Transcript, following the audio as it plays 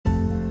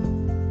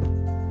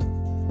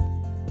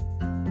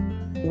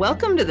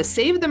Welcome to the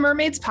Save the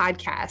Mermaids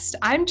podcast.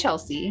 I'm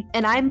Chelsea.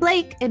 And I'm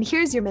Blake, and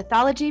here's your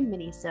mythology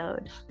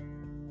mini-sode.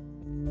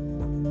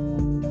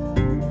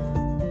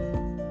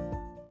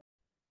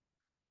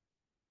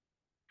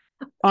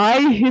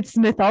 It's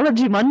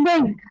Mythology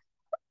Monday.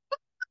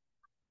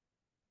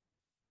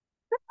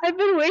 I've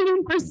been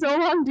waiting for so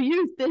long to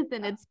use this,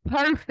 and it's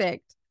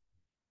perfect.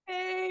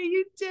 Hey,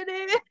 you did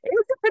it.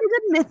 It's a pretty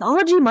good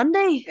Mythology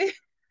Monday.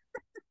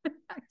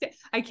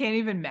 I can't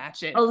even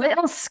match it. A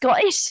little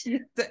Scottish.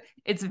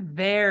 It's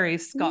very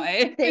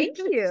Scottish. Thank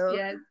you.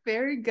 Yes,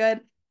 very good.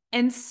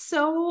 And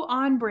so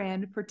on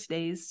brand for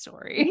today's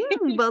story.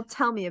 Well,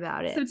 tell me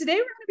about it. So today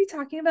we're going to be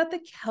talking about the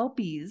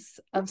Kelpies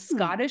of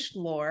Scottish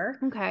lore.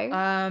 Okay.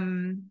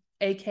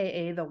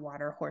 AKA the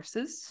water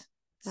horses.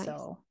 Nice.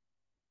 So,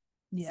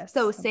 yes.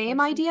 So same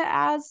idea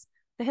as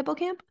the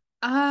hippocamp?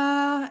 So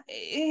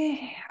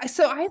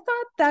I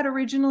thought that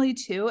originally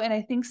too, and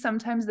I think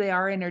sometimes they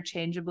are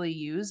interchangeably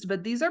used,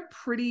 but these are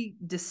pretty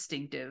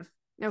distinctive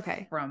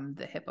from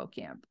the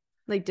hippocamp.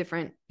 Like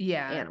different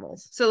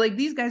animals. So like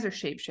these guys are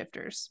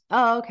shapeshifters.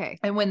 Oh, okay.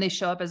 And when they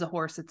show up as a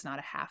horse, it's not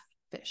a half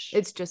fish.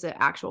 It's just an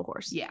actual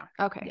horse. Yeah.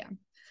 Okay. Yeah.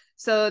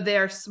 So they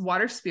are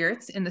water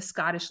spirits in the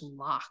Scottish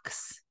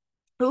lochs.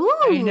 Ooh.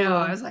 I know.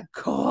 I was like,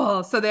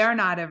 cool. So they are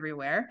not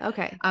everywhere.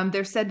 Okay.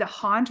 They're said to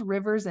haunt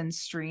rivers and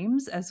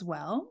streams as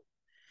well,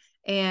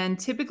 and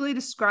typically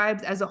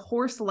described as a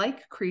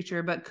horse-like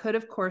creature, but could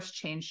of course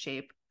change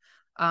shape.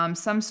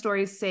 Some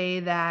stories say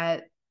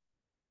that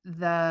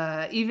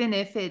even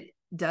if it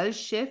does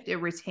shift, it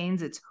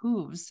retains its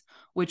hooves,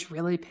 which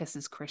really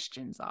pisses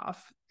Christians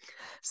off.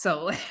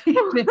 So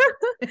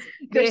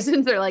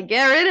Christians are like,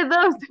 get rid of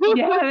those hooves.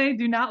 Yeah, they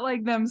do not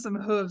like them some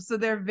hooves. So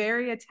they're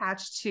very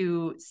attached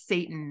to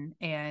Satan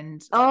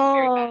and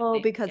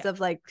because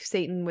of like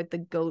Satan with the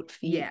goat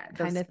feet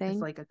kind of thing.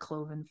 It's like a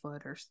cloven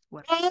foot or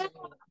whatever.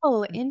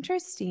 Oh,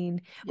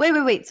 interesting.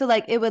 Wait. So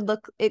like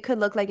it could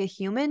look like a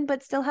human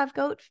but still have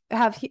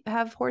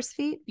have horse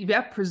feet?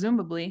 Yeah,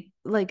 presumably.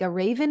 Like a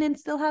raven and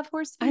still have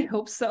horse feet? I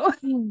hope so. I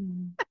don't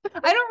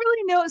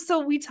really know. So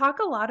we talk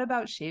a lot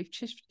about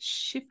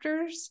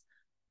shapeshifters,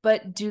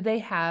 but do they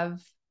have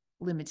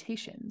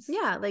limitations?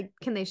 Yeah, like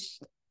can they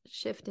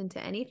shift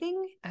into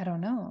anything? I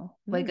don't know.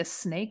 Like a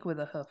snake with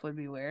a hoof would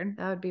be weird.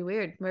 That would be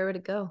weird. Where would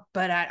it go?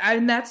 But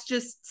and that's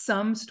just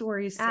some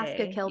stories say. Ask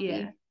a Kelpie.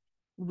 Yeah.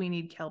 We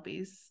need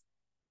Kelpies.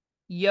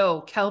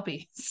 Yo,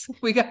 Kelpies.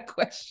 We got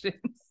questions.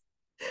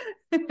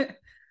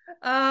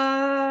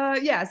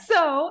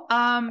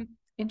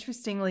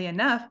 Interestingly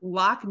enough,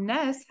 Loch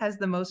Ness has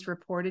the most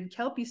reported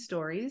Kelpie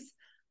stories,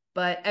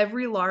 but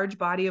every large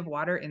body of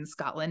water in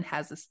Scotland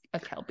has a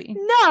Kelpie.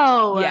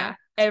 No. Yeah,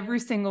 every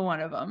single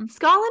one of them.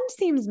 Scotland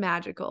seems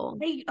magical.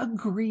 I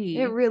agree.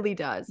 It really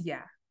does.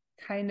 Yeah,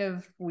 kind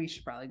of. We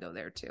should probably go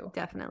there too.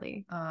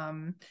 Definitely.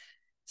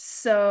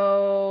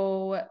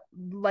 So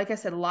like I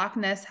said, Loch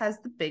Ness has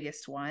the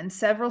biggest one.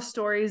 Several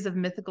stories of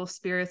mythical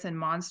spirits and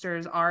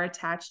monsters are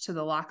attached to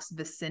the loch's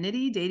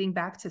vicinity, dating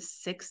back to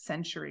 6th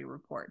century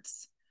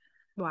reports.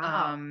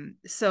 Wow.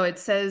 So it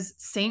says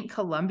Saint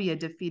Columba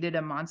defeated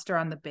a monster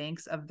on the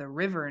banks of the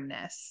River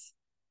Ness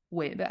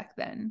way back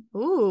then.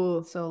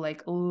 Ooh. So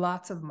like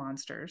lots of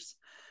monsters.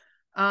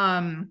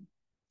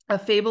 A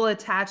fable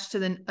attached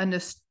to a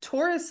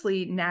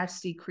notoriously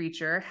nasty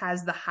creature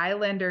has the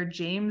Highlander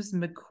James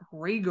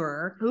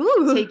MacGregor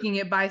taking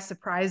it by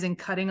surprise and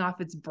cutting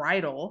off its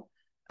bridle,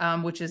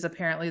 which is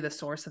apparently the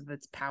source of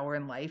its power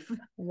in life.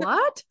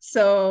 What?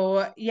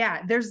 So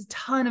yeah, there's a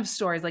ton of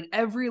stories. Like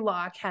every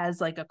loch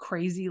has like a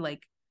crazy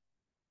like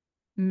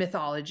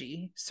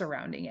mythology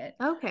surrounding it.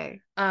 Okay.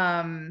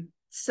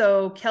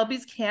 So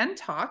Kelpies can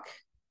talk.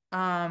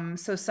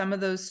 So some of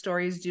those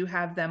stories do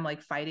have them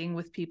like fighting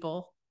with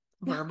people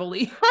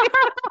verbally.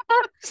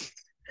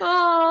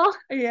 Oh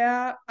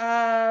yeah.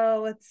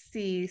 Let's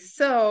see.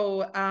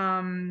 So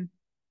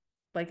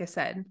like I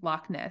said,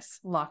 Loch Ness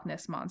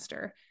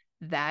monster,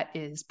 that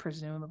is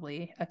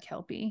presumably a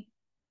Kelpie.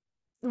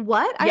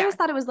 What? I always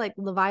thought it was like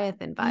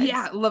Leviathan vibes.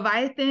 Yeah,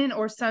 Leviathan,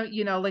 or some,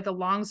 like a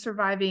long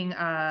surviving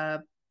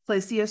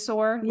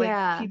plesiosaur.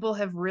 Like people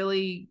have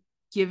really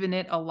given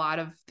it a lot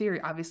of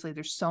theory. Obviously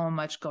there's so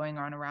much going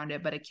on around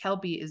it, but a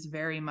Kelpie is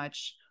very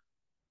much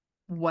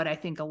what I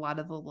think a lot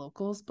of the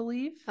locals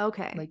believe.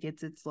 Okay. Like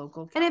it's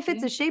local Kelpie. And if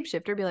it's a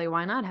shapeshifter, be like,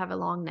 why not have a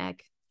long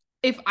neck?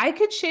 If I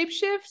could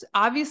shapeshift,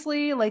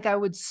 obviously, like I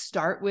would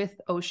start with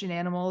ocean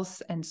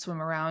animals and swim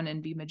around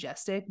and be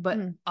majestic, but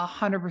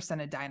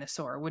 100% a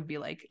dinosaur would be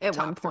like at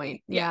one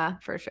point. Yeah,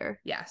 for sure.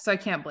 Yeah, so I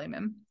can't blame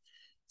him.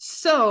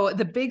 So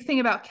the big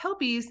thing about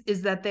Kelpies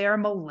is that they are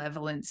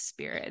malevolent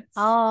spirits.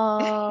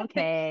 Oh,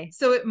 okay.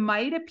 So it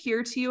might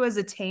appear to you as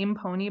a tame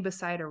pony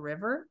beside a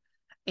river.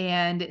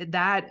 And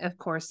that, of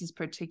course, is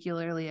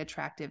particularly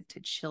attractive to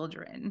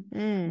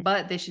children.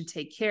 But they should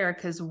take care,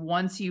 because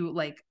once you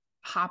like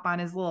hop on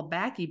his little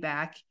back,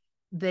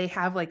 they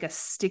have like a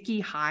sticky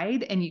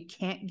hide and you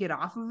can't get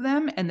off of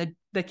them. And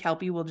the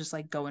Kelpie will just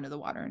like go into the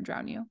water and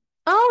drown you.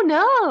 Oh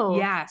no.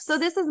 Yes. So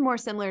this is more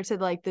similar to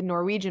like the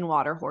Norwegian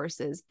water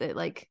horses that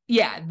like.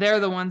 Yeah, they're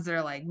the ones that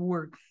are like,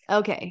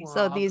 okay. we're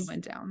So all these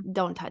going down.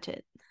 don't touch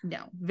it.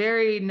 No,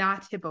 very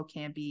not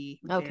hippocampy.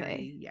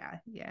 Okay.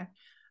 Yeah.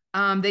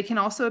 They can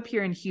also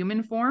appear in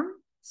human form.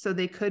 So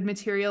they could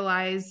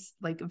materialize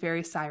like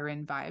very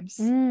siren vibes,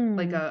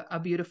 like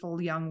a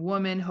beautiful young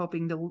woman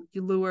hoping to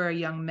lure a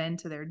young man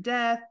to their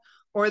death.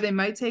 Or they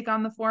might take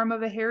on the form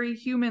of a hairy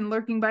human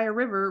lurking by a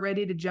river,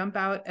 ready to jump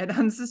out at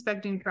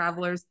unsuspecting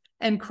travelers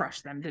and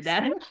crush them to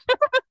death. Okay,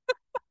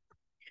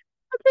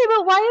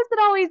 but why is it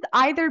always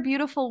either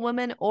beautiful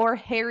woman or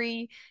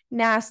hairy,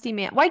 nasty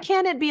man? Why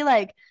can't it be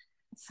like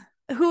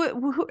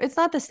who it's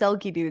not the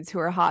Selkie dudes who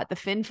are hot, the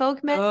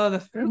Finfolk men.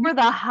 Who are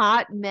the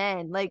hot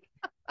men? Like,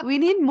 we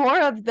need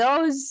more of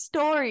those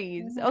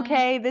stories.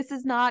 Okay, this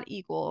is not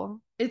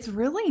equal. It's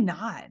really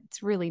not.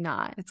 It's really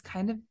not. It's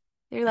kind of,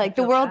 they're like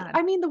the world. Bad.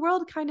 I mean, the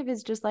world kind of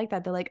is just like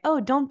that. They're like, oh,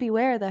 don't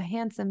beware the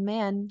handsome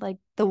man. Like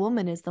the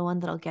woman is the one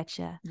that'll get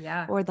you.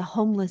 Yeah. Or the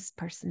homeless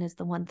person is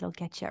the one that'll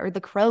get you. Or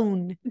the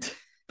crone.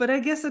 But I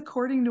guess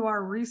according to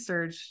our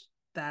research,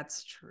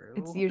 that's true.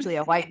 It's usually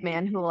a white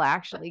man who will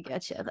actually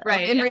get you. Though.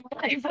 Right. In real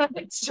life,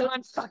 it's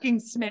John fucking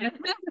Smith.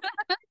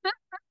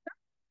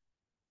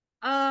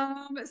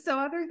 So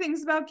other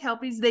things about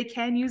Kelpies, they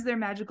can use their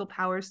magical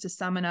powers to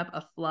summon up a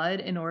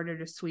flood in order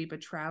to sweep a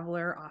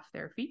traveler off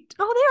their feet.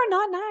 Oh, they are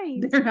not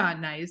nice. They're not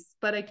nice,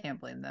 but I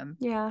can't blame them.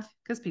 Yeah.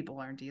 Because people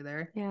aren't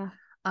either. Yeah.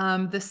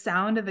 The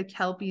sound of a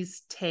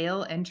Kelpie's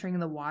tail entering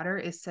the water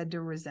is said to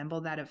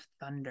resemble that of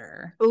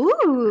thunder.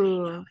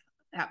 Ooh.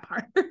 That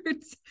part.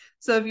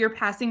 So if you're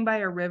passing by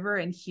a river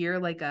and hear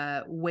like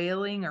a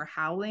wailing or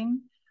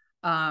howling,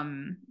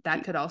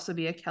 that could also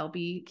be a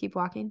Kelpie. Keep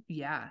walking.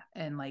 Yeah.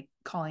 And like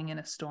calling in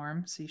a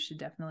storm. So you should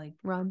definitely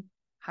run.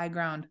 High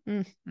ground.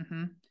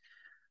 Mm-hmm.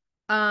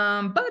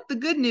 But the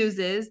good news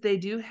is they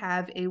do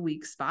have a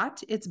weak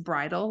spot. It's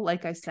bridle,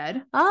 like I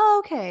said.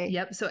 Oh, okay.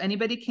 Yep. So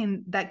anybody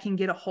that can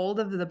get a hold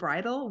of the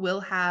bridle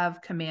will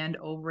have command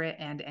over it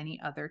and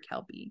any other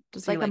Kelpie.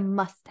 Just so like a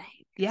Mustang.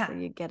 Yeah. So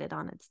you get it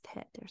on its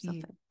head or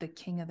something. The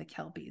king of the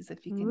Kelpies,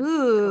 if you can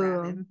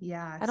grab him.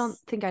 Yeah. I don't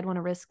think I'd want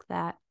to risk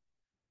that.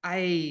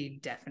 I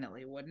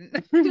definitely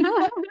wouldn't.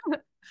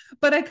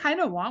 But I kind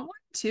of want one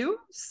too.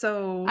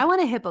 So I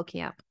want a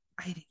hippocamp.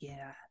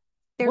 Yeah.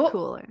 They're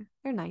cooler.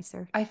 They're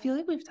nicer. I feel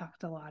like we've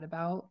talked a lot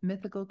about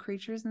mythical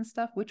creatures and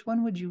stuff. Which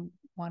one would you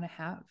want to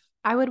have?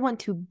 I would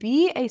want to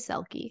be a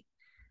Selkie.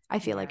 I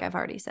feel like I've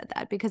already said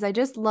that because I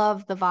just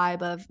love the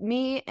vibe of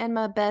me and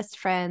my best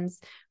friends.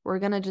 We're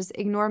going to just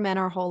ignore men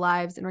our whole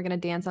lives and we're going to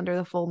dance under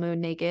the full moon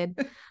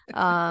naked.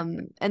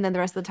 And then the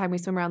rest of the time we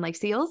swim around like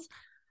seals.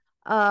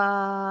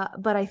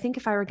 But I think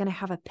if I were going to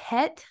have a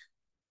pet,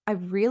 I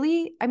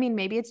mean,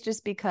 maybe it's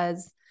just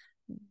because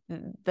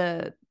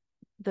the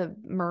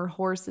mer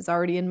horse is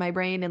already in my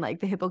brain and like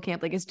the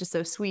hippocamp, like it's just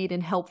so sweet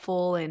and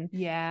helpful and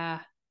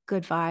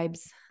good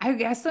vibes. I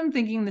guess I'm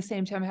thinking the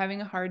same time, having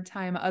a hard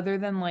time other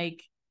than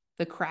like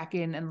the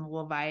Kraken and the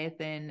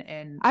Leviathan.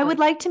 And I would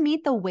like to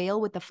meet the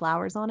whale with the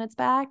flowers on its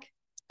back.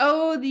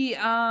 Oh, the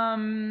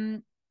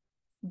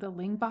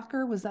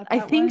Lingbacher, was that I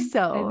think one?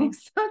 so. I think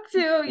so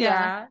too.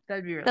 Yeah.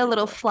 That'd be really the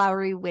little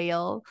flowery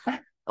whale.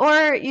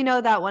 Or,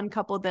 that one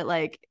couple that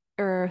like,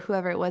 or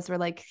whoever it was, where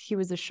like he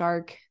was a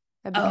shark.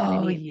 That'd be kind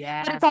of neat.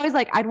 Yeah. But it's always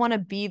like, I'd want to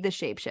be the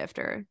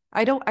shapeshifter.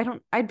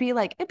 I'd be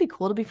like, it'd be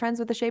cool to be friends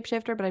with the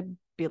shapeshifter, but I'd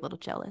be a little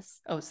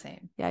jealous. Oh,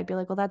 same. Yeah. I'd be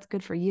like, well, that's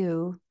good for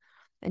you.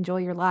 Enjoy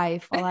your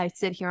life while I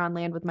sit here on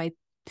land with my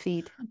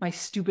feet. My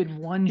stupid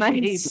one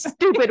shape.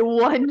 Stupid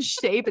one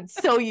shape. It's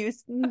so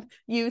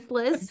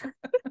useless.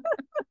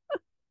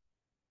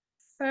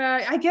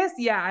 I guess,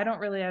 I don't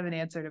really have an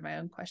answer to my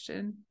own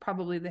question.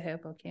 Probably the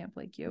hippocamp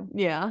like you.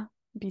 Yeah.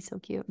 Be so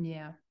cute.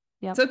 Yeah.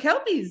 Yeah. So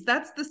Kelpies,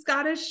 that's the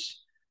Scottish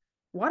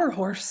water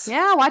horse.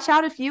 Yeah. Watch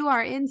out if you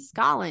are in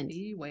Scotland.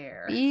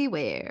 Beware.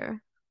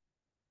 Beware.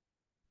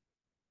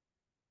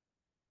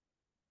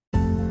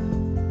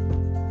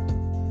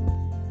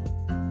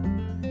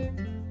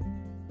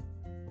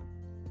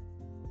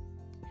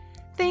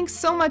 Thanks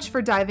so much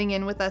for diving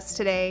in with us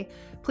today.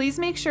 Please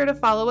make sure to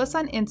follow us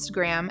on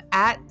Instagram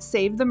at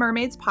Save the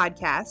Mermaids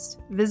Podcast.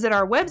 Visit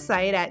our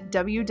website at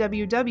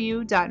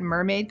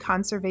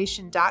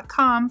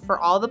www.mermaidconservation.com for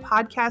all the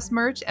podcast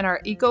merch and our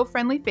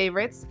eco-friendly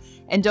favorites.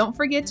 And don't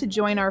forget to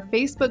join our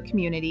Facebook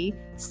community,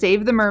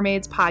 Save the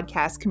Mermaids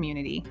Podcast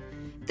Community.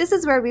 This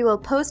is where we will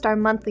post our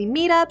monthly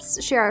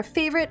meetups, share our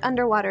favorite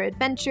underwater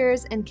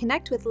adventures, and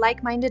connect with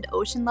like-minded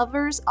ocean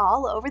lovers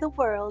all over the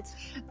world.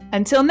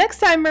 Until next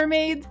time,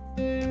 mermaids!